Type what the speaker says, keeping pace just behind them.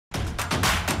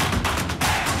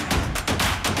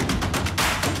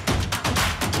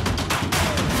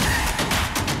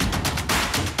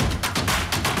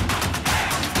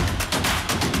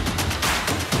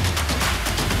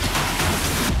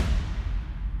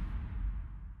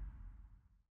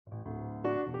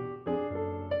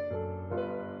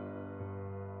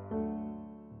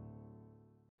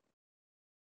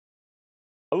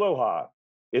Aloha.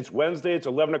 It's Wednesday, it's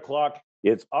 11 o'clock.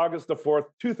 It's August the 4th,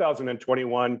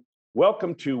 2021.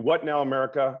 Welcome to What Now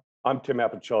America? I'm Tim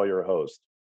Apicella, your host.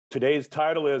 Today's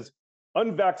title is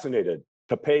Unvaccinated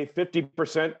to Pay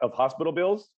 50% of Hospital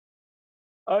Bills.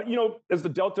 As the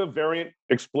Delta variant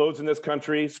explodes in this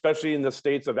country, especially in the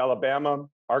states of Alabama,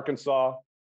 Arkansas,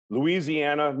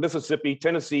 Louisiana, Mississippi,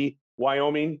 Tennessee,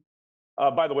 Wyoming.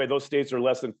 By the way, those states are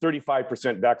less than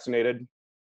 35% vaccinated.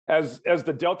 As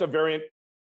the Delta variant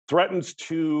threatens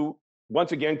to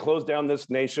once again close down this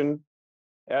nation,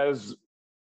 as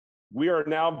we are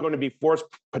now going to be forced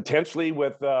potentially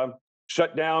with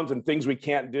shutdowns and things we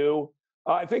can't do.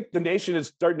 I think the nation is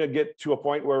starting to get to a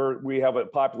point where we have a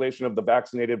population of the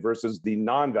vaccinated versus the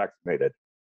non-vaccinated.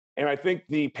 And I think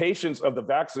the patience of the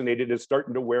vaccinated is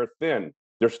starting to wear thin.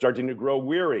 They're starting to grow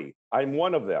weary. I'm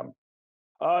one of them.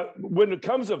 When it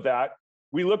comes of that,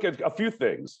 we look at a few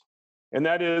things. And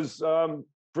that is,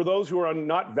 for those who are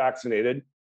not vaccinated,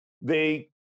 they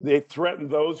threaten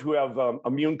those who have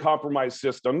immune compromised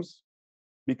systems,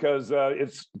 because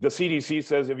the CDC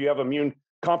says if you have immune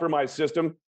compromised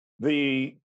system,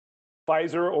 the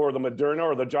Pfizer or the Moderna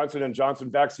or the Johnson &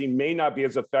 Johnson vaccine may not be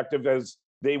as effective as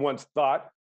they once thought.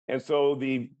 And so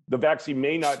the vaccine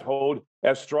may not hold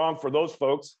as strong for those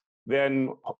folks than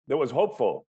that was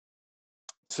hopeful.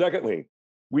 Secondly,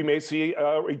 we may see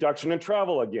a reduction in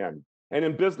travel again and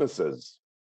in businesses.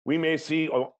 We may see,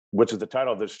 which is the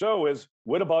title of the show, is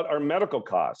what about our medical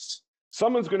costs?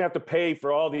 Someone's going to have to pay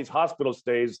for all these hospital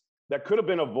stays that could have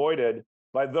been avoided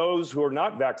by those who are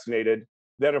not vaccinated,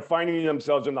 that are finding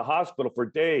themselves in the hospital for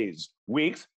days,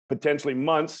 weeks, potentially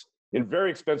months in very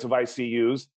expensive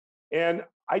ICUs. And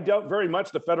I doubt very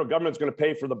much the federal government's going to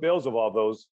pay for the bills of all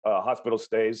those hospital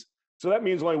stays. So that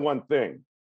means only one thing.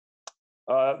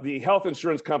 The health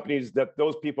insurance companies that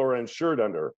those people are insured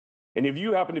under. And if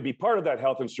you happen to be part of that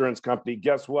health insurance company,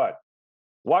 guess what?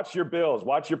 Watch your bills,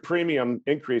 watch your premium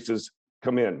increases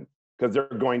come in, because they're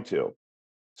going to.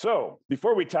 So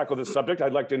before we tackle this subject,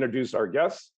 I'd like to introduce our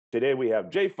guests. Today we have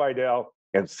Jay Fidell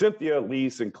and Cynthia Lee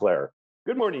Sinclair.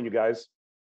 Good morning, you guys.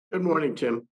 Good morning,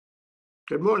 Tim.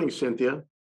 Good morning, Cynthia.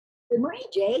 Good morning,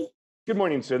 Jay. Good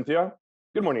morning, Cynthia.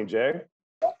 Good morning, Jay.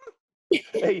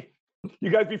 Hey,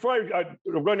 you guys, before I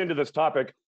run into this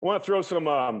topic, I want to throw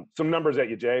some numbers at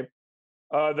you, Jay.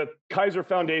 The Kaiser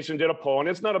Foundation did a poll, and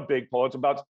it's not a big poll. It's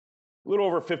about a little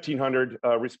over 1,500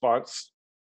 response.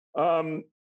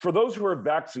 For those who are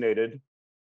vaccinated,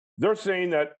 they're saying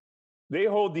that they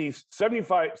hold the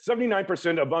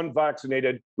 79% of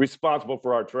unvaccinated responsible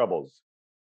for our troubles.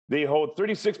 They hold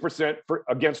 36%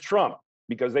 against Trump,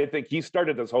 because they think he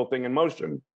started this whole thing in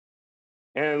motion.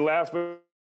 And last but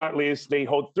not least, they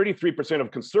hold 33% of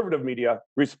conservative media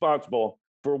responsible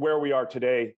for where we are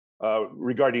today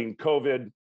regarding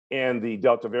COVID and the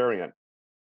Delta variant.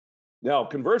 Now,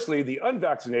 conversely, the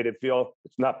unvaccinated feel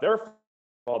it's not their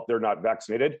fault they're not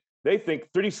vaccinated. They think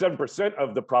 37%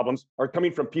 of the problems are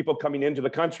coming from people coming into the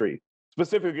country,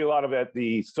 specifically a lot of it at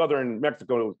the southern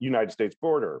Mexico-United States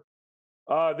border.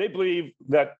 They believe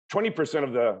that 20%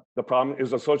 of the problem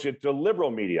is associated to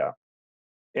liberal media.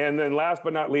 And then last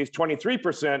but not least,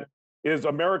 23% is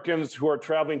Americans who are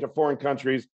traveling to foreign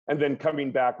countries and then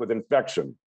coming back with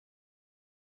infection.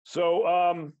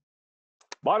 So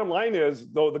bottom line is,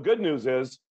 though, the good news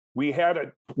is we had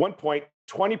at one point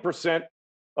 20%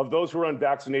 of those who are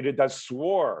unvaccinated that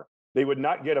swore they would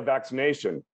not get a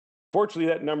vaccination. Fortunately,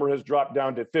 that number has dropped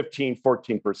down to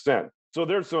 14%. So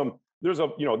there's some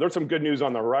good news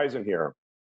on the horizon here.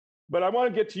 But I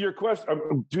want to get to your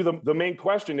question. The main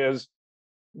question is,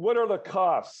 what are the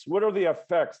costs? What are the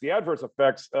effects, the adverse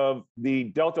effects of the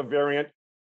Delta variant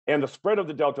and the spread of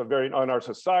the Delta variant on our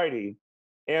society,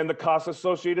 and the costs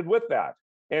associated with that?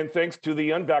 And thanks to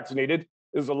the unvaccinated,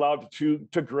 is allowed to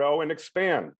grow and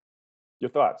expand. Your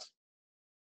thoughts?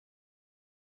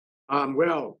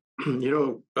 Kudos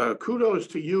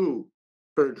to you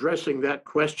for addressing that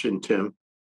question, Tim,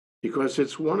 because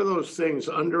it's one of those things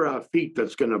under our feet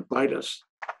that's going to bite us.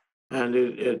 And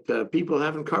people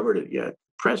haven't covered it yet.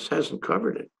 Press hasn't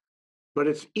covered it, but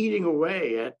it's eating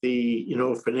away at the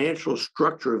financial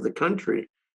structure of the country,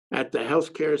 at the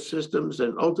healthcare systems,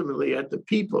 and ultimately at the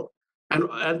people.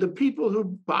 And the people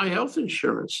who buy health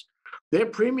insurance, their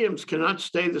premiums cannot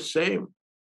stay the same.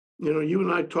 You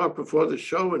and I talked before the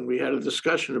show, and we had a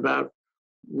discussion about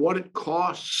what it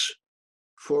costs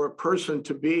for a person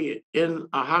to be in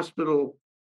a hospital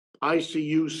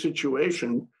ICU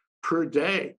situation per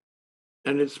day.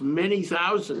 And it's many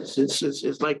thousands.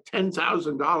 It's like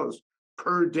 $10,000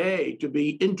 per day to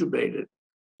be intubated.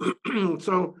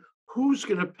 So who's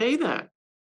going to pay that?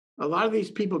 A lot of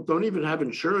these people don't even have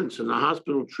insurance, and the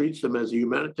hospital treats them as a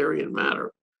humanitarian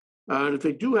matter. And if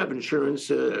they do have insurance,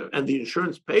 and the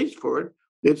insurance pays for it,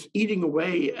 it's eating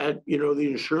away at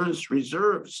the insurance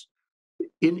reserves.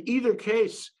 In either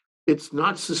case, it's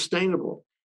not sustainable,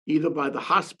 either by the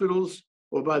hospitals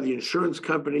or by the insurance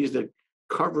companies that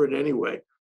cover it anyway.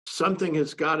 Something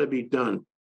has got to be done.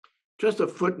 Just a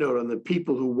footnote on the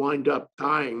people who wind up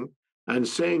dying and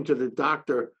saying to the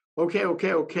doctor, okay,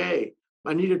 okay, okay,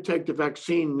 I need to take the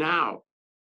vaccine now.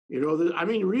 I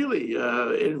mean, really,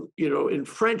 in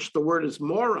French, the word is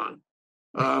moron.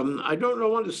 I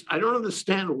don't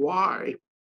understand why,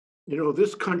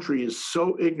 this country is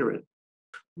so ignorant.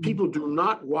 People do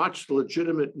not watch the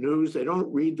legitimate news. They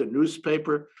don't read the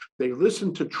newspaper. They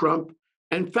listen to Trump.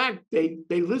 In fact, they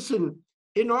listen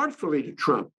inartfully to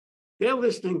Trump. They're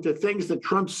listening to things that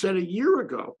Trump said a year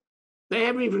ago. They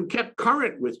haven't even kept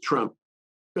current with Trump,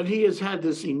 but he has had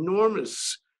this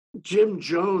enormous Jim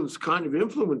Jones kind of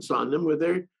influence on them where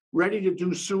they're ready to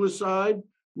do suicide,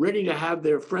 ready to have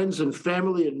their friends and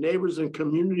family and neighbors and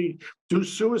community do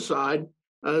suicide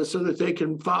so that they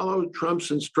can follow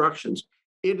Trump's instructions.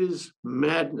 It is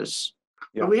madness.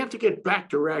 Yeah. But we have to get back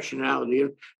to rationality.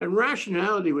 And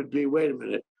rationality would be, wait a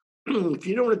minute, if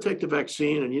you don't want to take the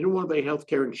vaccine and you don't want to pay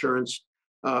healthcare insurance,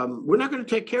 we're not going to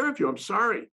take care of you. I'm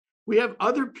sorry. We have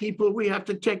other people we have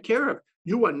to take care of.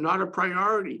 You are not a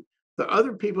priority. The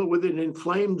other people with an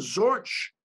inflamed Zorch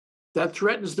that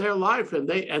threatens their life, and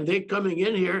they coming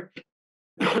in here,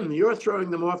 and you're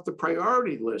throwing them off the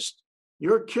priority list.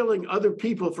 You're killing other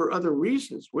people for other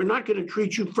reasons. We're not going to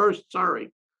treat you first,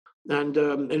 sorry. And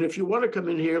if you want to come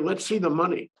in here, let's see the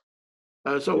money.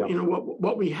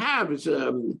 What we have is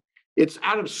it's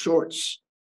out of sorts.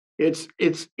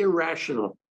 It's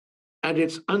irrational, and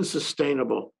it's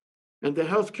unsustainable. And the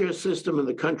healthcare system in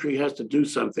the country has to do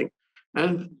something.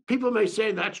 And people may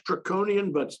say that's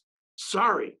draconian, but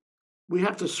sorry, we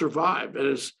have to survive. And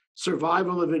it's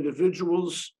survival of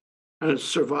individuals, and it's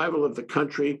survival of the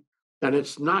country, and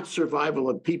it's not survival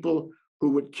of people who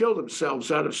would kill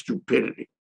themselves out of stupidity.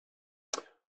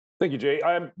 Thank you, Jay.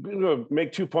 I'm going to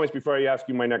make 2 points before I ask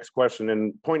you my next question.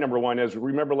 And point number one is,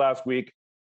 remember last week,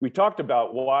 we talked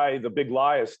about why the big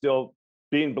lie is still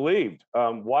being believed,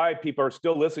 why people are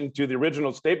still listening to the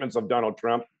original statements of Donald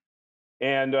Trump.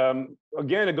 And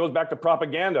again, it goes back to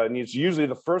propaganda. And it's usually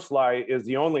the first lie is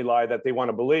the only lie that they want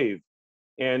to believe.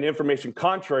 And information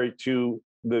contrary to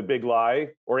the big lie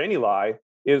or any lie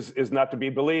is not to be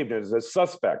believed, is a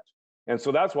suspect. And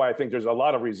so that's why I think there's a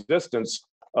lot of resistance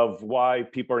of why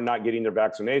people are not getting their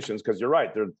vaccinations, because you're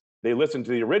right, they listen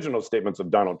to the original statements of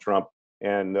Donald Trump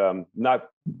and not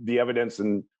the evidence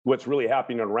and what's really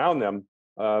happening around them.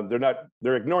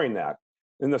 They're ignoring that.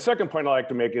 And the second point I like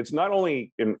to make, it's not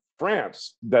only in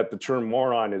France that the term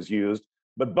moron is used,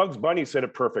 but Bugs Bunny said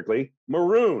it perfectly,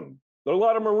 maroon. There are a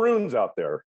lot of maroons out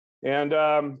there. And,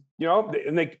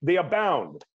 they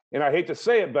abound. And I hate to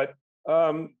say it, but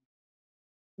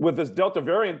with this Delta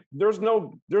variant, there's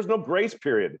no grace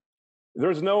period.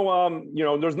 There's no,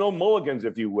 there's no mulligans,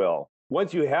 if you will.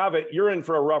 Once you have it, you're in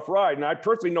for a rough ride. And I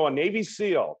personally know a Navy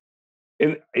SEAL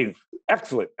in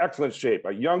excellent shape,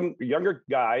 a younger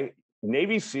guy,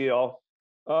 Navy SEAL,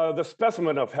 the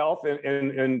specimen of health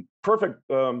and perfect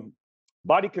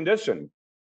body condition.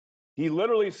 He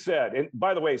literally said, and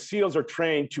by the way, SEALs are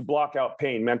trained to block out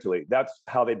pain mentally. That's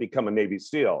how they become a Navy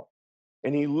SEAL.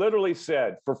 And he literally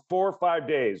said, for 4 or 5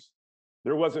 days,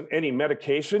 there wasn't any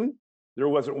medication. There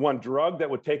wasn't one drug that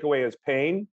would take away his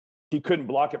pain. He couldn't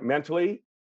block it mentally.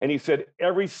 And he said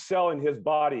every cell in his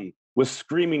body was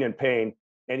screaming in pain,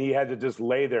 and he had to just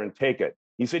lay there and take it.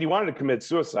 He said he wanted to commit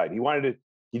suicide.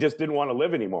 He just didn't want to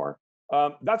live anymore.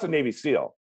 That's a Navy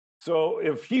SEAL. So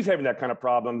if he's having that kind of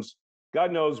problems,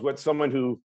 God knows what someone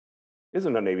who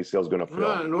isn't a Navy SEAL is going to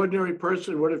feel. An ordinary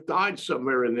person would have died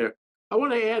somewhere in there. I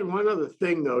want to add one other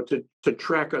thing, though, to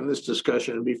track on this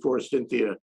discussion before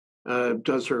Cynthia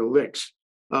does her licks.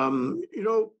 When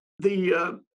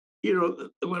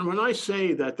I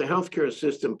say that the healthcare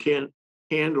system can't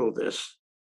handle this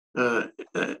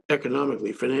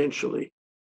economically, financially,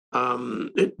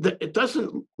 it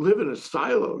doesn't live in a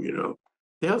silo.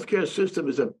 The healthcare system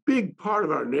is a big part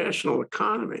of our national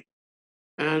economy,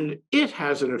 and it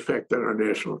has an effect on our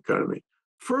national economy.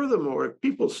 Furthermore, if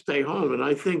people stay home, and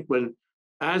I think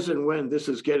as and when this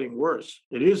is getting worse,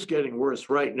 it is getting worse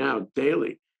right now,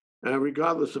 daily,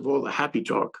 regardless of all the happy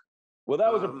talk. Well,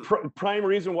 that was a prime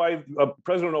reason why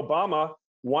President Obama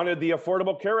wanted the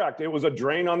Affordable Care Act. It was a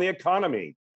drain on the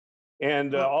economy.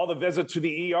 And all the visits to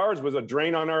the ERs was a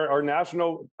drain on our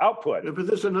national output. But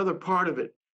there's another part of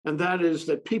it, and that is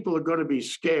that people are going to be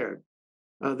scared.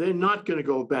 they're not going to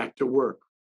go back to work.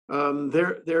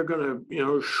 They're going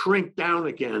to shrink down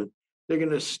again. They're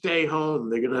going to stay home.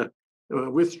 They're going to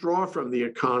withdraw from the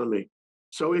economy.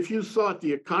 So if you thought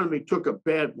the economy took a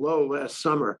bad blow last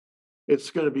summer,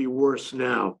 it's going to be worse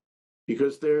now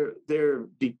because they're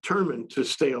determined to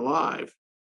stay alive.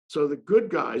 So the good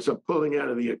guys are pulling out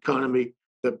of the economy.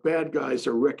 The bad guys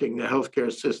are wrecking the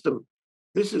healthcare system.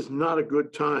 This is not a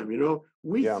good time.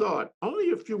 We thought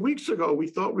only a few weeks ago, we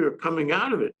thought we were coming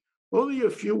out of it. Only a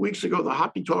few weeks ago, the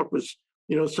hockey talk was,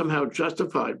 somehow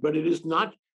justified, but it is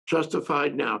not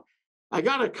justified now. I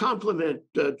got to compliment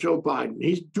Joe Biden.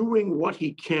 He's doing what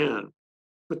he can.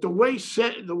 But the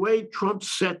way Trump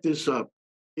set this up,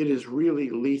 it is really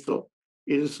lethal.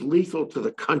 It is lethal to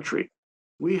the country.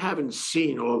 We haven't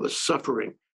seen all the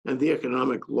suffering and the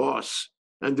economic loss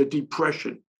and the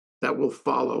depression that will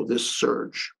follow this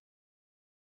surge.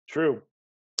 True.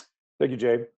 Thank you,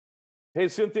 Jay. Hey,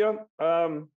 Cynthia,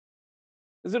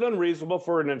 is it unreasonable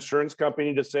for an insurance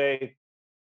company to say,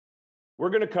 we're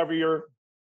going to cover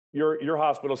your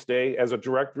hospital stay as a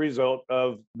direct result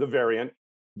of the variant,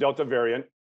 Delta variant,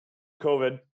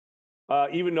 COVID,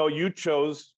 even though you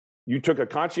took a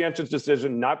conscientious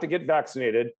decision not to get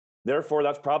vaccinated. Therefore,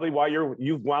 that's probably why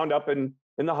you've wound up in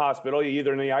the hospital,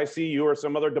 either in the ICU or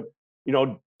some other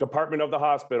department of the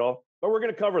hospital, but we're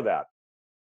going to cover that.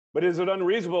 But is it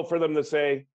unreasonable for them to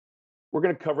say, we're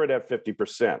going to cover it at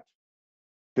 50%?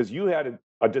 Because you had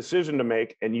a decision to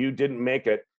make and you didn't make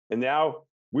it. And now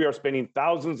we are spending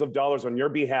thousands of dollars on your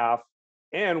behalf,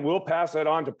 and we'll pass that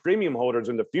on to premium holders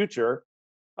in the future.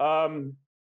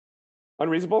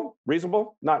 Unreasonable?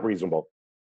 Reasonable? Not reasonable.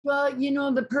 Well,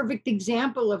 the perfect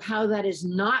example of how that is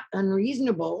not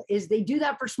unreasonable is they do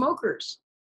that for smokers,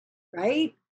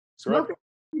 right? Smokers,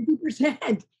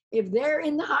 50%. If they're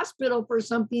in the hospital for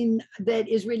something that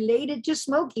is related to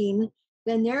smoking,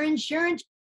 then their insurance,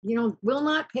 will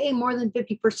not pay more than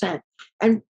 50%.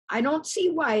 And I don't see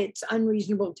why it's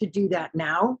unreasonable to do that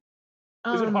now.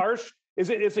 Is it harsh? Is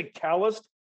it calloused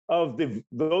of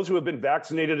those who have been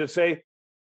vaccinated to say,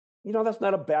 that's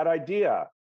not a bad idea?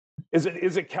 Is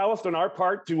it calloused on our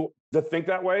part to think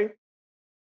that way?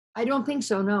 I don't think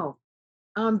so, no.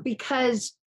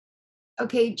 Because,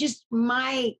 just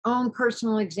my own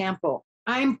personal example.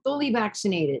 I'm fully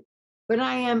vaccinated, but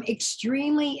I am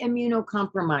extremely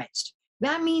immunocompromised.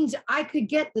 That means I could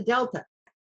get the Delta.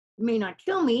 It may not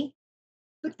kill me,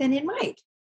 but then it might.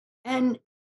 And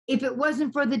if it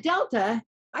wasn't for the Delta,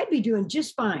 I'd be doing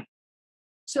just fine.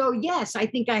 So yes, I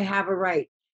think I have a right.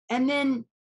 And then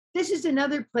this is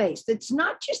another place that's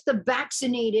not just the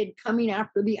vaccinated coming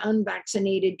after the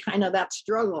unvaccinated, kind of that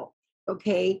struggle.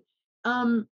 Okay.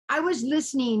 I was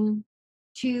listening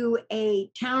to a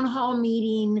town hall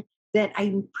meeting that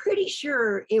I'm pretty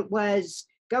sure it was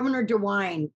Governor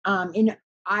DeWine in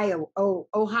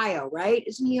Ohio, right?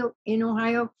 Isn't he in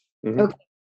Ohio? Mm-hmm. Okay.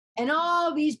 And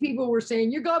all these people were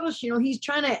saying, you're gobblers, he's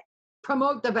trying to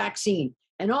promote the vaccine.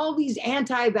 And all these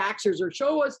anti-vaxxers are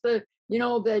show us the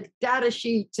data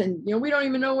sheets, and we don't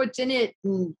even know what's in it,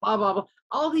 and blah blah blah.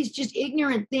 All these just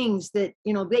ignorant things that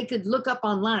they could look up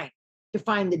online to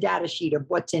find the data sheet of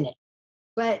what's in it.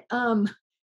 But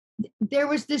there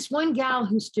was this one gal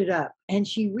who stood up, and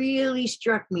she really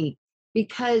struck me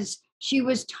because she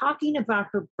was talking about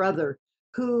her brother,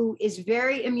 who is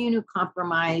very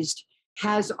immunocompromised,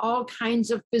 has all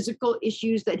kinds of physical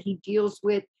issues that he deals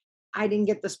with. I didn't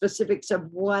get the specifics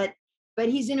of what, but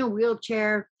he's in a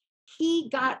wheelchair. He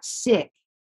got sick.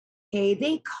 Okay,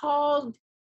 they called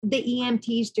the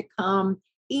EMTs to come.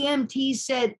 EMTs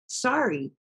said,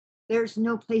 sorry, there's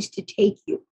no place to take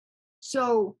you.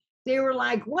 So they were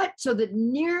like, what? So the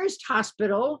nearest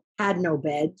hospital had no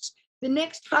beds. The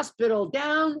next hospital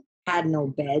down had no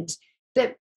beds.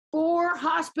 That 4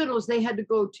 hospitals they had to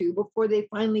go to before they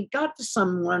finally got to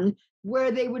someone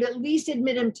where they would at least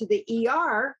admit him to the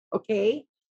ER, okay?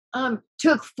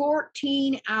 Took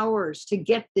 14 hours to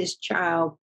get this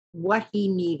child what he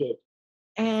needed.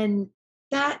 And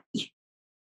it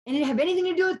didn't have anything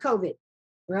to do with COVID,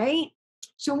 right?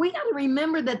 So we got to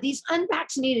remember that these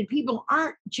unvaccinated people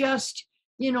aren't just,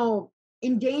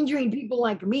 endangering people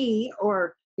like me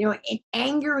or,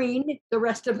 angering the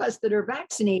rest of us that are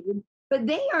vaccinated, but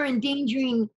they are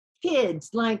endangering kids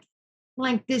like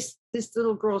this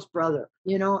little girl's brother,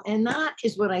 and that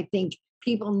is what I think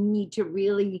people need to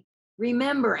really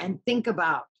remember and think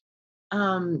about,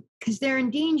 because they're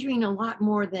endangering a lot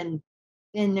more than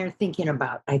they're thinking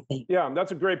about, I think. Yeah,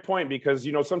 that's a great point, because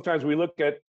sometimes we look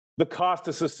at the cost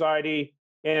to society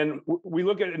and we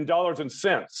look at it in dollars and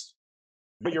cents.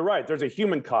 But you're right, there's a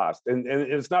human cost, and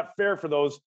it's not fair for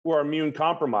those who are immune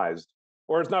compromised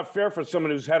or it's not fair for someone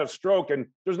who's had a stroke and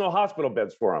there's no hospital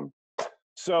beds for them.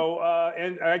 So,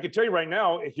 and I can tell you right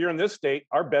now, here in this state,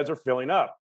 our beds are filling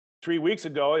up. 3 weeks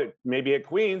ago, maybe at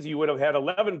Queens, you would have had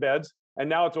 11 beds, and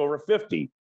now it's over 50.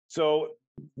 So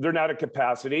they're not at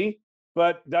capacity,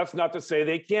 but that's not to say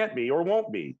they can't be or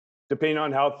won't be, depending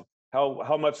on how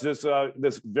much this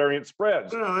variant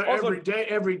spreads. Well, Also,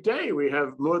 every day we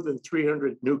have more than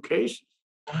 300 new cases.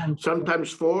 Sometimes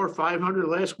 400 or 500.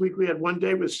 Last week we had one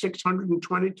day with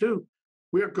 622.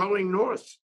 We're going north.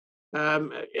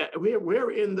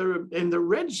 We're in the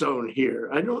red zone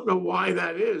here. I don't know why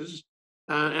that is,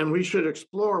 and we should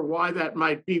explore why that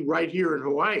might be right here in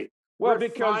Hawaii. well, We're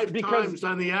because five times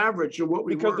on the average of what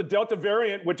we because were. the Delta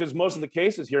variant, which is most of the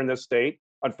cases here in this state,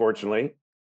 unfortunately.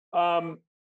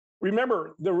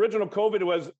 Remember, the original COVID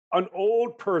was an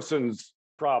old person's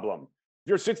problem. If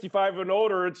you're 65 and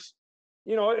older, it's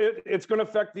going to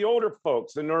affect the older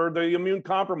folks or the immune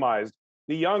compromised.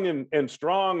 The young and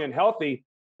strong and healthy,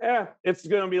 it's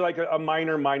going to be like a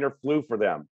minor flu for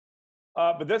them.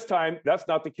 But this time, that's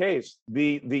not the case.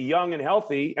 The young and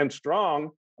healthy and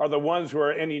strong are the ones who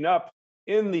are ending up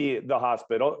in the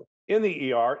hospital, in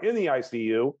the ER, in the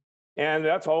ICU, and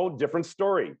that's a whole different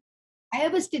story. I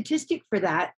have a statistic for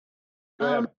that.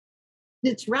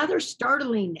 It's rather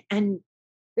startling and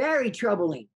very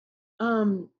troubling.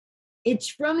 It's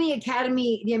from the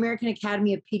American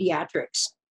Academy of Pediatrics.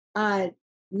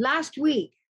 Last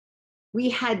week, we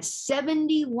had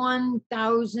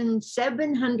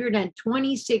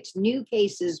 71,726 new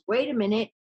cases. Wait a minute,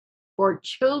 for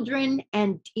children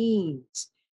and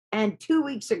teens. And 2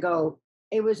 weeks ago,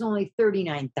 it was only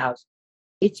 39,000.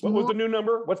 What was the new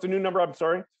number? What's the new number? I'm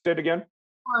sorry. Say it again.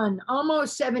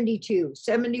 Almost 72,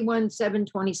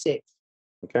 71,726.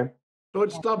 Okay. So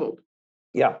it's doubled.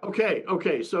 Yeah. Okay.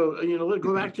 So, let's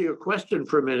go back to your question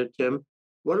for a minute, Tim.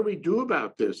 What do we do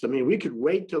about this? I mean, we could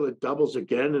wait till it doubles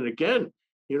again and again.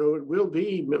 It will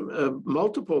be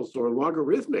multiples or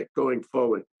logarithmic going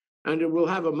forward. And it will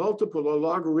have a multiple or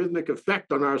logarithmic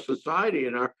effect on our society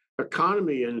and our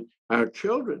economy and our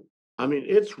children. I mean,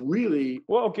 it's really,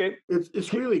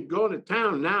 it's really going to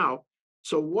town now.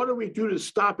 So what do we do to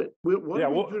stop it? What do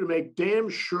we do to make damn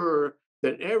sure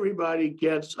that everybody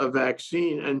gets a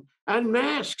vaccine and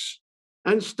masks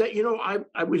and stay?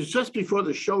 I was just before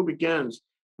the show begins,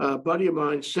 a buddy of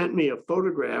mine sent me a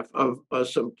photograph of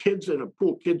some kids in a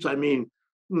pool. Kids, I mean,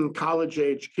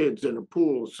 college-age kids in a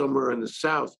pool somewhere in the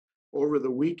South over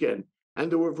the weekend.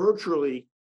 And there were virtually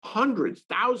hundreds,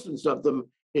 thousands of them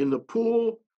in the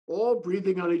pool, all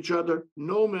breathing on each other,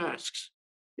 no masks.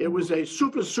 It was a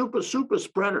super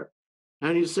spreader.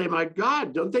 And you say, my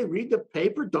God, don't they read the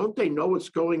paper? Don't they know what's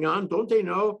going on? Don't they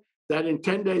know that in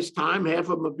 10 days' time, half of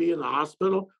them will be in the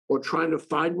hospital or trying to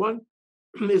find one?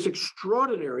 It's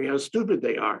extraordinary how stupid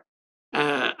they are.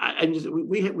 And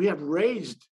we have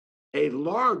raised a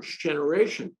large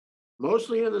generation,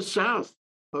 mostly in the South,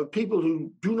 of people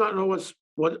who do not know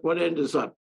what end is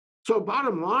up. So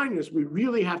bottom line is we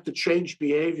really have to change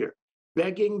behavior.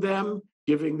 Begging them,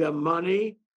 giving them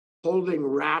money, holding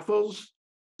raffles,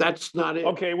 that's not it.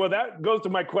 Okay, well, that goes to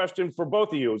my question for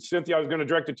both of you. Cynthia, I was going to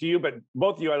direct it to you, but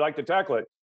both of you, I'd like to tackle it.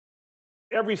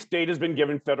 Every state has been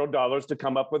given federal dollars to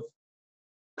come up with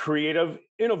creative,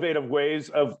 innovative ways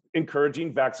of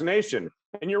encouraging vaccination.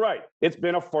 And you're right, it's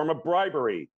been a form of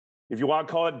bribery. If you want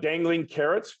to call it dangling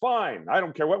carrots, fine. I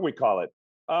don't care what we call it.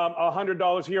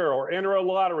 $100 here, or enter a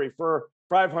lottery for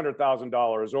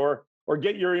 $500,000, or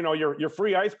get your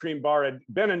free ice cream bar at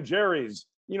Ben and Jerry's.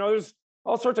 There's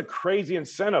all sorts of crazy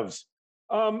incentives.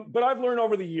 But I've learned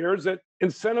over the years that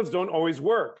incentives don't always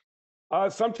work.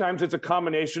 Sometimes it's a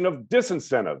combination of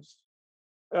disincentives.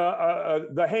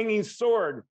 The hanging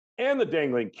sword and the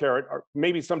dangling carrot are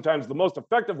maybe sometimes the most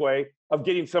effective way of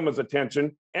getting someone's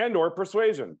attention and or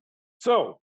persuasion.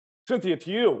 So, Cynthia,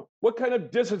 to you, what kind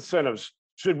of disincentives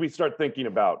should we start thinking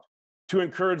about to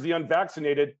encourage the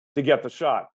unvaccinated to get the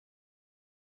shot?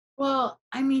 Well,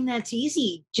 I mean, that's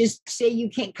easy. Just say you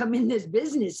can't come in this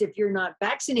business if you're not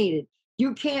vaccinated.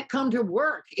 You can't come to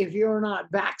work if you're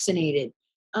not vaccinated.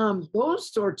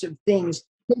 Those sorts of things.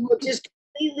 They will just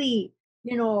completely,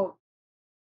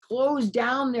 close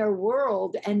down their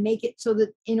world and make it so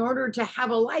that in order to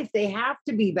have a life, they have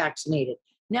to be vaccinated.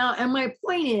 Now, and my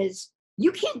point is,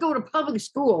 you can't go to public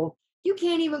school. You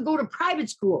can't even go to private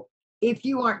school if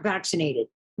you aren't vaccinated.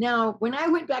 Now, when I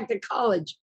went back to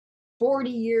college 40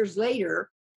 years later,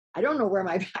 I don't know where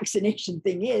my vaccination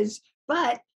thing is,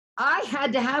 but I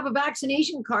had to have a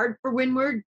vaccination card for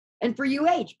Windward and for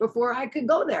UH before I could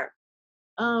go there.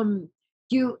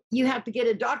 You have to get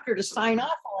a doctor to sign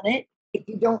off on it if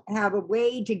you don't have a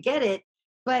way to get it,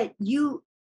 but you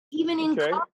even in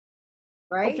Okay. college,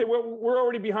 right? Okay, we're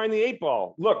already behind the 8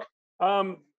 ball. Look,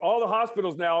 all the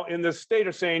hospitals now in this state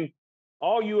are saying,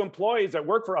 all you employees that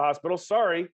work for a hospital,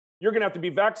 sorry, you're going to have to be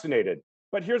vaccinated.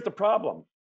 But here's the problem.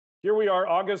 Here we are,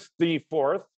 August the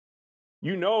 4th.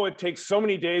 You know, it takes so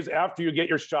many days after you get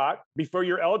your shot before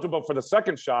you're eligible for the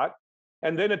second shot.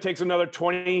 And then it takes another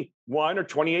 21 or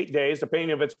 28 days, depending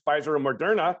if it's Pfizer or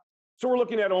Moderna. So we're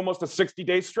looking at almost a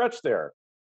 60-day stretch there.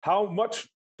 How much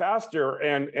faster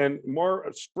and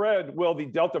more spread will the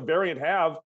Delta variant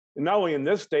have, not only in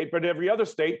this state, but every other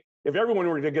state, if everyone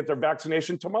were to get their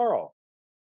vaccination tomorrow?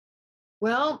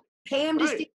 Well, pay them to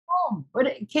Right. stay home.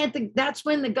 But that's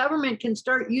when the government can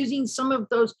start using some of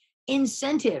those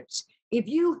incentives. If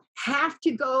you have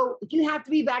to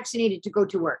be vaccinated to go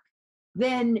to work,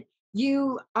 then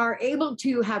you are able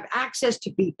to have access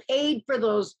to be paid for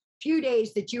those few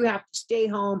days that you have to stay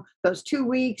home, those 2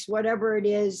 weeks, whatever it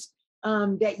is,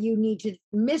 that you need to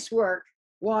miss work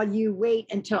while you wait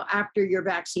until after your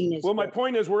vaccine is. Well, my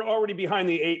point is we're already behind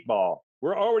the 8 ball.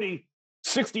 We're already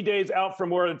 60 days out from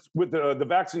where the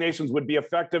vaccinations would be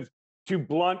effective to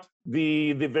blunt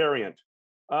the variant.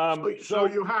 So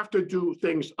you have to do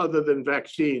things other than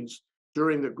vaccines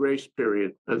during the grace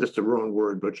period. And that's the wrong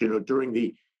word, but during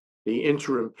the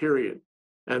interim period.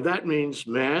 And that means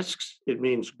masks. It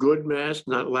means good masks,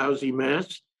 not lousy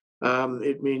masks.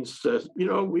 It means,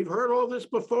 we've heard all this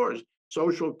before,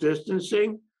 social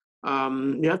distancing.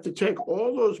 You have to take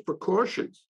all those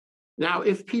precautions. Now,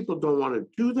 if people don't want to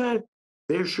do that,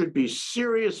 there should be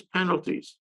serious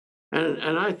penalties.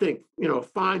 And I think,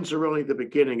 fines are only the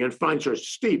beginning, and fines are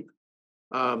steep.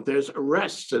 There's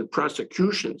arrests and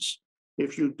prosecutions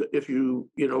if you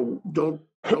don't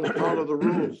follow the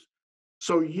rules.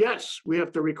 So yes, we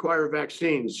have to require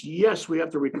vaccines. Yes, we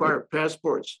have to require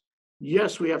passports.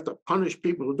 Yes, we have to punish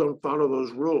people who don't follow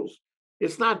those rules.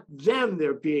 It's not them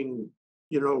they're being,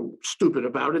 stupid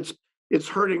about. It's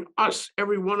hurting us,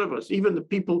 every one of us, even the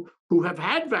people who have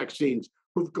had vaccines,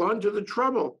 who've gone to the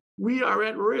trouble. We are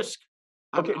at risk.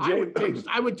 Okay,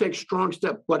 I would take strong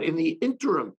steps, but in the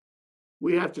interim,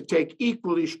 we have to take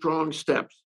equally strong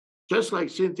steps. Just like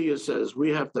Cynthia says, we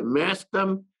have to mask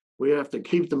them. We have to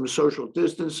keep them social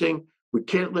distancing. We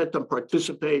can't let them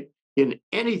participate in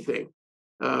anything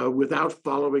without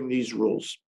following these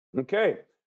rules. Okay.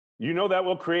 That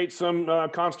will create some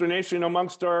consternation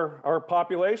amongst our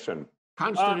population.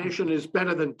 Consternation is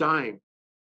better than dying.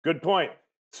 Good point.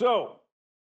 So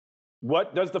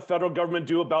what does the federal government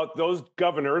do about those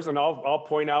governors? And I'll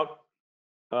point out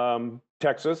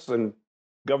Texas and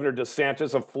Governor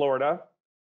DeSantis of Florida.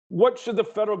 What should the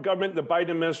federal government, the Biden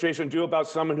administration, do about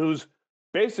someone who's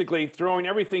basically throwing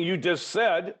everything you just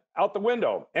said out the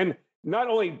window, and not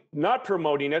only not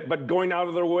promoting it, but going out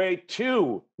of their way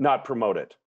to not promote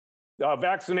it?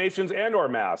 Vaccinations and or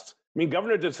masks. I mean,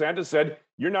 Governor DeSantis said,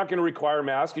 you're not going to require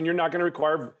masks and you're not going to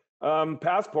require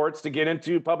passports to get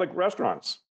into public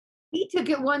restaurants. He took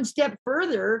it one step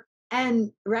further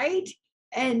and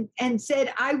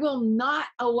said, I will not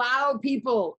allow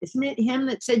people, isn't it him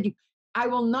that said, I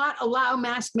will not allow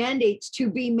mask mandates to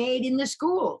be made in the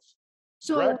schools.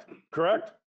 So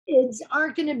Correct. Kids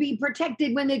aren't going to be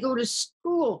protected when they go to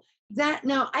school.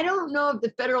 Now, I don't know if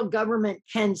the federal government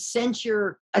can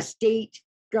censure a state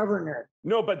governor.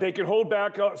 No, but they can hold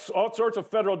back all sorts of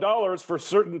federal dollars for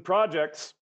certain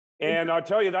projects. And I'll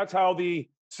tell you, that's how the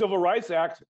Civil Rights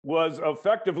Act was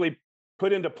effectively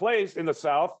put into place in the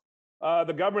South.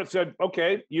 The government said,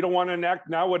 okay, you don't want to enact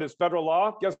now what is federal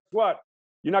law? Guess what?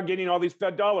 You're not getting all these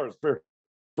Fed dollars for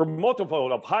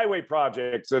multiple of highway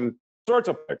projects and sorts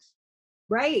of things.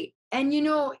 Right. And,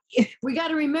 we got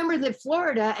to remember that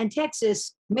Florida and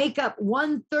Texas make up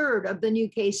 1/3 of the new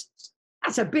cases.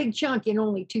 That's a big chunk in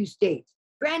only 2 states.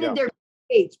 Granted, they're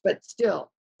states, but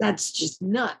still, that's just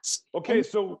nuts. Okay, and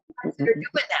so they're doing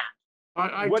that.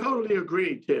 I totally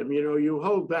agree, Tim. You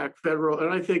hold back federal,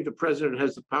 and I think the president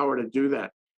has the power to do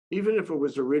that. Even if it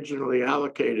was originally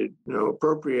allocated,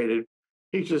 appropriated,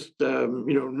 he just,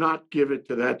 not give it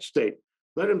to that state.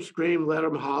 Let him scream, let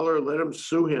him holler, let him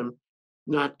sue him,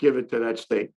 not give it to that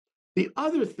state. The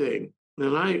other thing,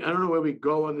 and I don't know where we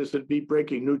go on this, it'd be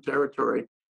breaking new territory,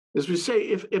 is we say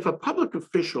if a public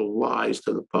official lies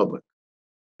to the public,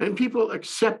 and people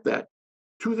accept that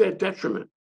to their detriment,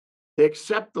 they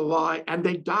accept the lie and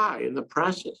they die in the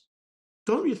process,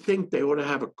 don't you think they ought to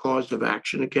have a cause of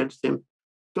action against him?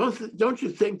 Don't you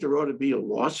think there ought to be a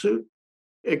lawsuit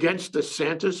against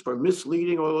DeSantis for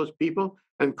misleading all those people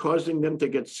and causing them to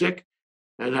get sick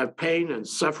and have pain and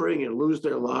suffering and lose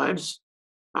their lives?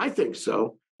 I think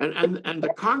so. And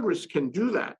the Congress can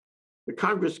do that. The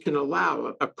Congress can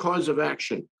allow a cause of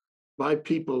action. by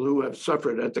people who have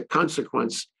suffered as a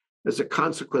consequence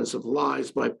of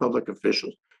lies by public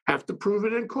officials. Have to prove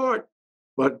it in court.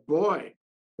 But boy,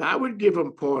 that would give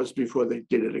them pause before they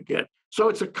did it again. So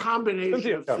it's a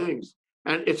combination of things.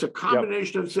 And it's a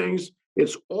combination of things.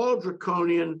 It's all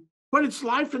draconian, but it's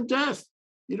life and death.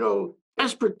 You know,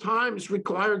 desperate times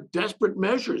require desperate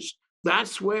measures.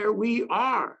 That's where we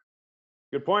are.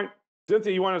 Good point.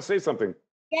 Cynthia, you want to say something?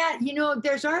 Yeah, you know,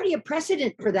 there's already a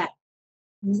precedent for that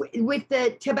with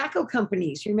the tobacco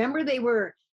companies. Remember, they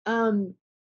were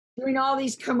doing all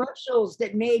these commercials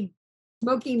that made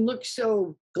smoking look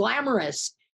so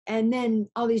glamorous, and then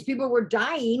all these people were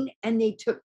dying, and they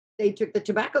took the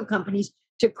tobacco companies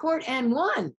to court and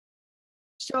won.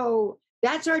 So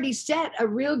that's already set a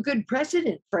real good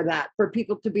precedent for that, for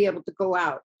people to be able to go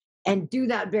out and do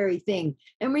that very thing.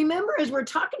 And remember, as we're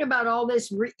talking about all this,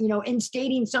 you know,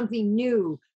 instating something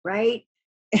new, right?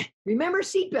 Remember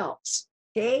seatbelts,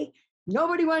 okay?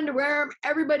 Nobody wanted to wear them.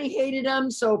 Everybody hated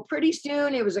them. So pretty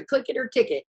soon it was a click it or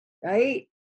ticket, right?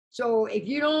 So if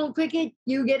you don't click it,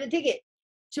 you get a ticket.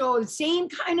 So same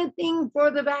kind of thing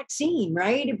for the vaccine,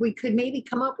 right? If we could maybe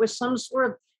come up with some sort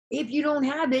of, if you don't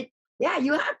have it, yeah,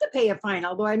 you have to pay a fine.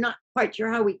 Although I'm not quite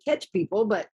sure how we catch people,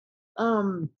 but I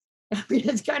mean,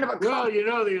 it's kind of a well, you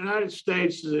know, the United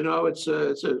States, you know, it's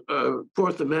a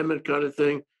Fourth Amendment kind of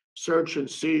thing. Search and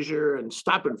seizure and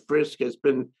stop and frisk has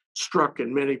been struck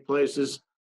in many places.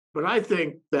 But I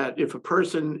think that if a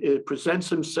person presents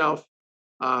himself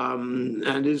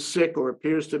and is sick or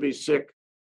appears to be sick,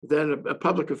 then a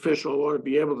public official ought to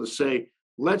be able to say,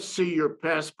 let's see your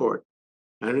passport.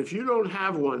 And if you don't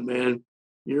have one, man,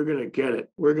 you're going to get it.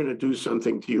 We're going to do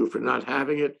something to you for not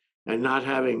having it and not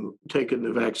having taken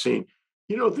the vaccine.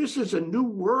 You know, this is a new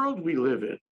world we live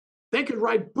in. They could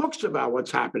write books about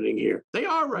what's happening here. They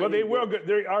are writing. Well, they will.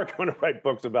 They are going to write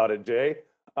books about it, Jay.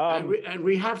 And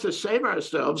we have to save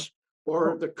ourselves,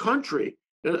 or the country.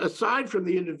 Aside from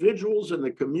the individuals and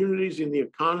the communities and the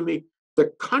economy, the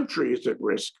country is at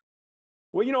risk.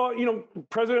 Well, you know,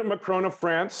 President Macron of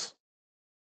France,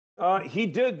 he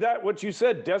did that. What you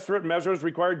said, desperate measures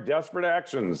require desperate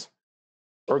actions,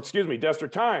 or excuse me,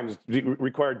 desperate times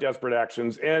require desperate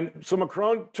actions. And so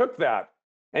Macron took that,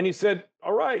 and he said,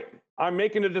 "All right, I'm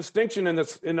making a distinction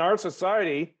in our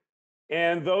society,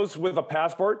 and those with a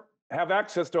passport have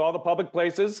access to all the public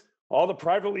places, all the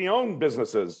privately owned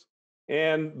businesses,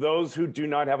 and those who do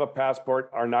not have a passport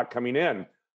are not coming in."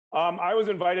 I was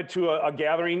invited to a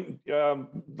gathering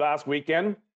last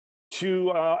weekend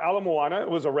to Ala Moana. It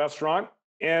was a restaurant,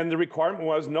 and the requirement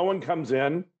was no one comes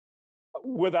in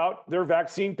without their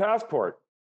vaccine passport.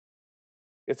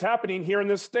 It's happening here in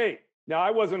this state. Now,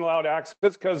 I wasn't allowed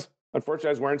access because, unfortunately,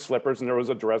 I was wearing slippers and there was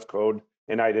a dress code,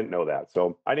 and I didn't know that.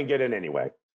 So I didn't get in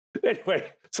anyway.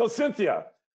 Anyway, so Cynthia,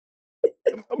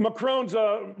 Macron's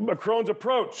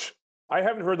approach. I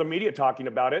haven't heard the media talking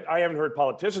about it. I haven't heard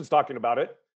politicians talking about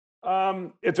it.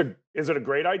 Is it a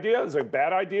great idea? Is it a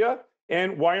bad idea?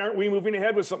 And why aren't we moving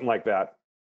ahead with something like that?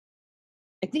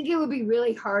 I think it would be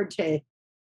really hard you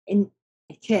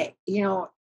know,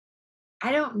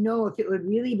 I don't know if it would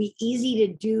really be easy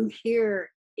to do here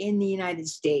in the United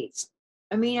States.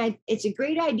 I mean, it's a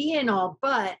great idea and all,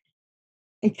 but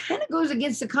it kind of goes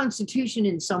against the Constitution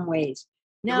in some ways.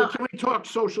 Now, can we talk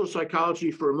social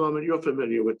psychology for a moment? You're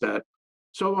familiar with that.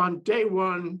 So on day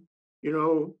one, you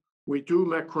know, we do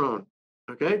Macron,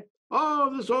 okay? Oh,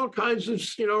 there's all kinds of,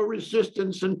 you know,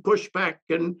 resistance and pushback,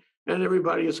 and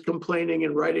everybody is complaining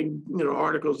and writing, you know,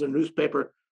 articles in the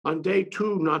newspaper. On day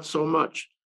two, not so much.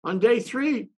 On day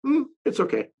three, it's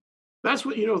okay. That's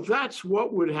what, you know, that's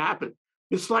what would happen.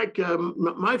 It's like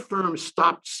my firm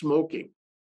stopped smoking.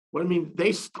 Well, I mean,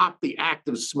 they stopped the act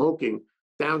of smoking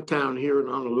downtown here in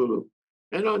Honolulu.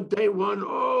 And on day one,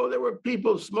 oh, there were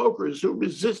people, smokers, who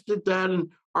resisted that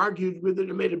and argued with it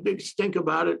and made a big stink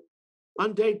about it.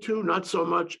 On day two, not so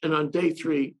much. And on day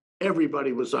three,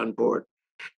 everybody was on board.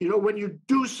 You know, when you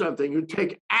do something, you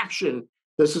take action,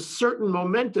 there's a certain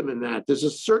momentum in that.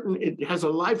 It has a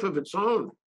life of its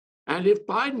own. And if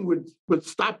Biden would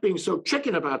stop being so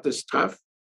chicken about this stuff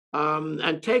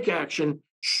and take action,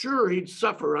 sure, he'd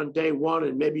suffer on day one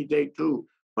and maybe day two.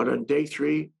 But on day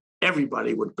three,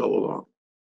 everybody would go along.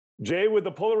 Jay, would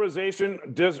the polarization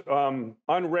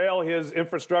unrail his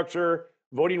infrastructure,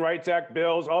 Voting Rights Act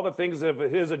bills, all the things of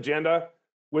his agenda?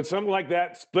 Would something like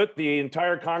that split the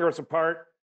entire Congress apart?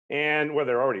 And well,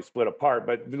 they're already split apart,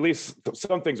 but at least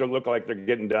some things look like they're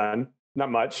getting done.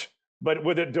 Not much. But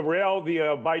would it derail the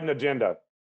Biden agenda?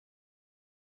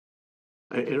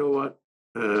 You know what?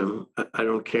 I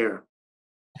don't care.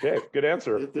 Okay, good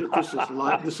answer.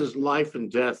 This is life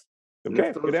and death.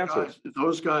 Okay, good answer. If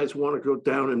those guys want to go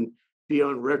down be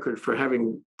on record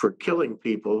for killing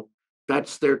people.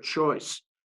 That's their choice.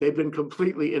 They've been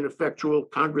completely ineffectual.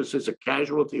 Congress is a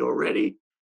casualty already.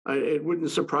 It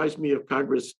wouldn't surprise me if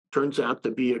Congress turns out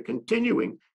to be a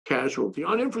continuing casualty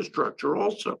on infrastructure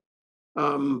also.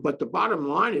 But the bottom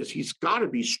line is he's got to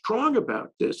be strong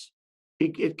about this.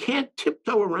 It can't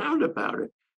tiptoe around about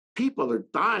it. People are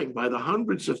dying by the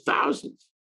hundreds of thousands.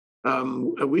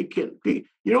 We can be,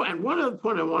 and one other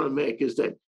point I want to make is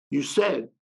that you said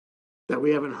that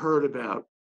we haven't heard about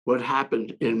what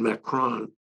happened in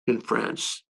Macron in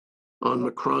France on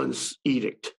Macron's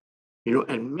edict,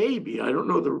 and maybe, I don't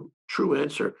know the true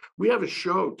answer. We have a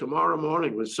show tomorrow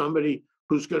morning with somebody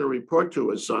who's going to report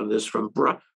to us on this from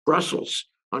Brussels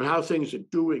on how things are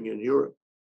doing in Europe.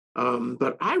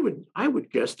 But I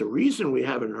would guess the reason we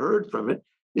haven't heard from it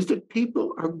is that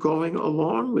people are going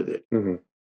along with it. Mm-hmm.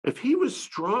 If he was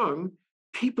strong,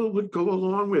 people would go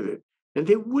along with it, and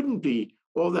there wouldn't be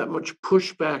all that much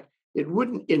pushback. It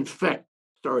wouldn't infect,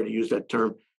 sorry to use that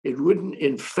term, it wouldn't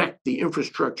infect the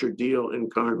infrastructure deal in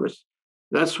Congress.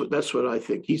 That's what I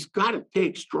think. He's got to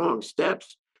take strong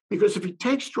steps, because if he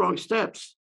takes strong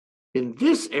steps in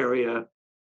this area,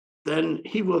 then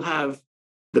he will have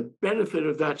the benefit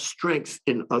of that strength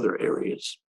in other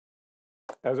areas.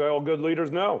 As all good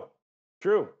leaders know.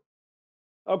 True.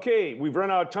 Okay, we've run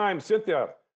out of time. Cynthia,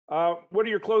 what are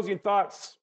your closing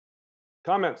thoughts,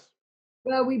 comments?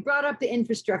 Well, we brought up the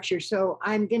infrastructure, so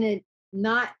I'm going to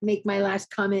not make my last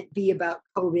comment be about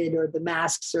COVID or the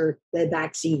masks or the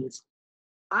vaccines.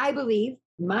 I believe,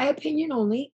 in my opinion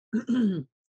only,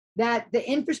 that the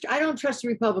infrastructure, I don't trust the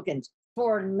Republicans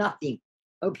for nothing.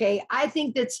 Okay, I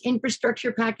think this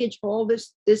infrastructure package, all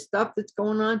this stuff that's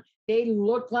going on, they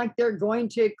look like they're going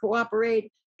to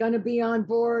cooperate, going to be on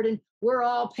board, and we're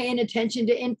all paying attention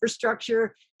to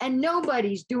infrastructure, and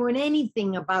nobody's doing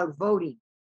anything about voting.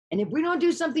 And if we don't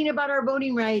do something about our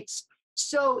voting rights,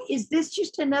 so is this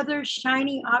just another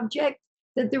shiny object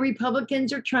that the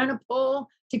Republicans are trying to pull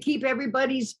to keep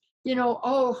everybody's,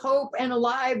 hope and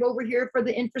alive over here for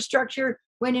the infrastructure,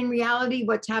 when in reality,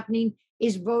 what's happening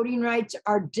is voting rights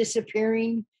are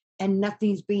disappearing and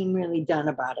nothing's being really done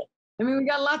about it. I mean, we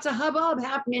got lots of hubbub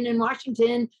happening in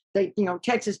Washington.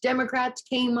 Texas Democrats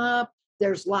came up.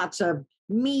 There's lots of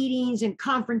meetings and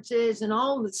conferences and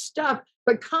all this stuff,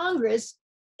 but Congress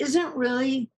isn't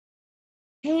really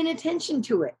paying attention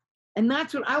to it. And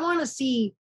that's what I want to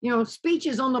see,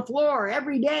 speeches on the floor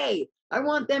every day. I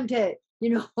want them to,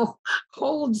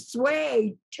 hold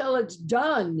sway till it's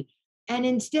done. And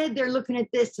instead they're looking at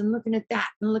this and looking at that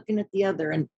and looking at the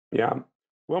other. And yeah.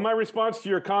 Well, my response to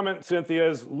your comment, Cynthia,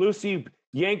 is Lucy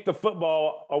yanked the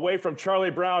football away from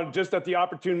Charlie Brown just at the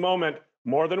opportune moment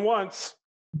more than once.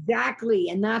 Exactly.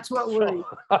 And that's what we're...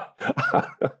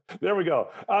 There we go.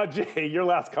 Jay, your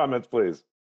last comments, please.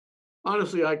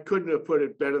 Honestly, I couldn't have put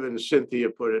it better than Cynthia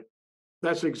put it.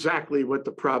 That's exactly what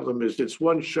the problem is. It's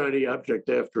one shiny object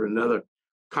after another.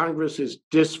 Congress is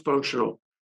dysfunctional.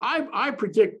 I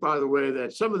predict, by the way,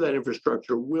 that some of that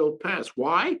infrastructure will pass.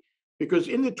 Why? Because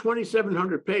in the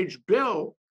 2,700-page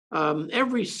bill,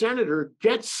 every senator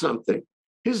gets something.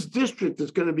 His district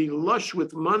is going to be lush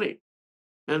with money.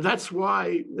 And that's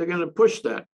why they're going to push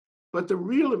that. But the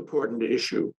real important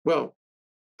issue, well,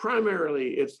 primarily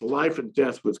it's life and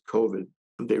death with COVID.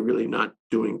 They're really not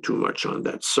doing too much on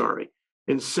that. Sorry.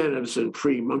 Incentives and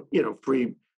free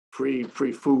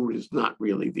food is not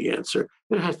really the answer.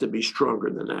 It has to be stronger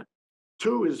than that.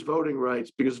 Two is voting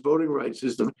rights, because voting rights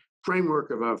is the framework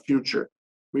of our future.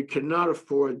 We cannot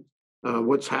afford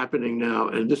what's happening now,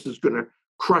 and this is going to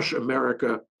crush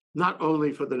America, not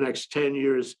only for the next 10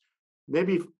 years,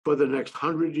 maybe for the next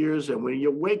 100 years. And when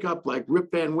you wake up like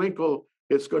Rip Van Winkle,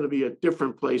 it's going to be a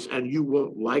different place, and you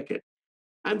won't like it.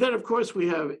 And then, of course, we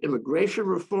have immigration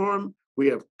reform. We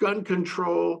have gun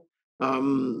control.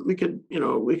 We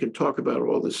could talk about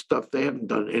all this stuff. They haven't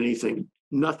done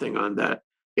nothing on that.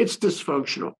 It's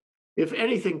dysfunctional. If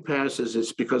anything passes,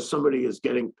 it's because somebody is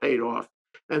getting paid off.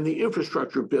 And the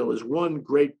infrastructure bill is one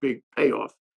great big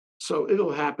payoff. So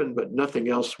it'll happen, but nothing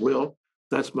else will.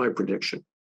 That's my prediction.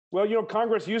 Well,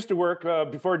 Congress used to work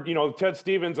before, Ted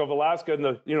Stevens of Alaska and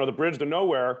the bridge to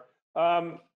nowhere.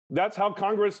 That's how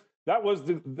Congress, that was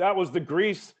the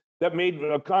grease that made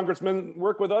congressmen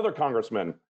work with other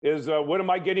congressmen, is what am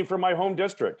I getting from my home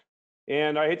district?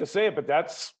 And I hate to say it, but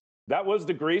that was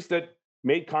the grease that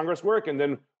made Congress work. And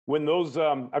then when those,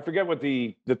 I forget what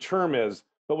the term is,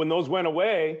 but when those went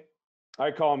away,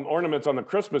 I call them ornaments on the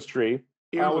Christmas tree.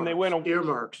 When they went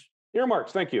earmarks.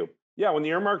 Earmarks, thank you. Yeah, when the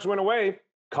earmarks went away,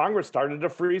 Congress started to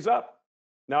freeze up.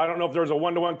 Now, I don't know if there's a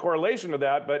one-to-one correlation to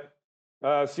that, but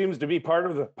seems to be part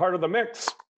of the mix.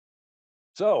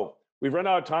 So We've run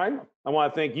out of time. I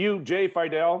want to thank you, Jay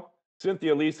Fidell,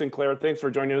 Cynthia Lee Sinclair. Thanks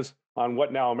for joining us on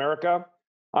What Now America.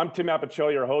 I'm Tim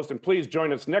Apicella, your host, and please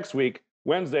join us next week,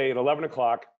 Wednesday at 11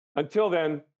 o'clock. Until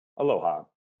then, aloha.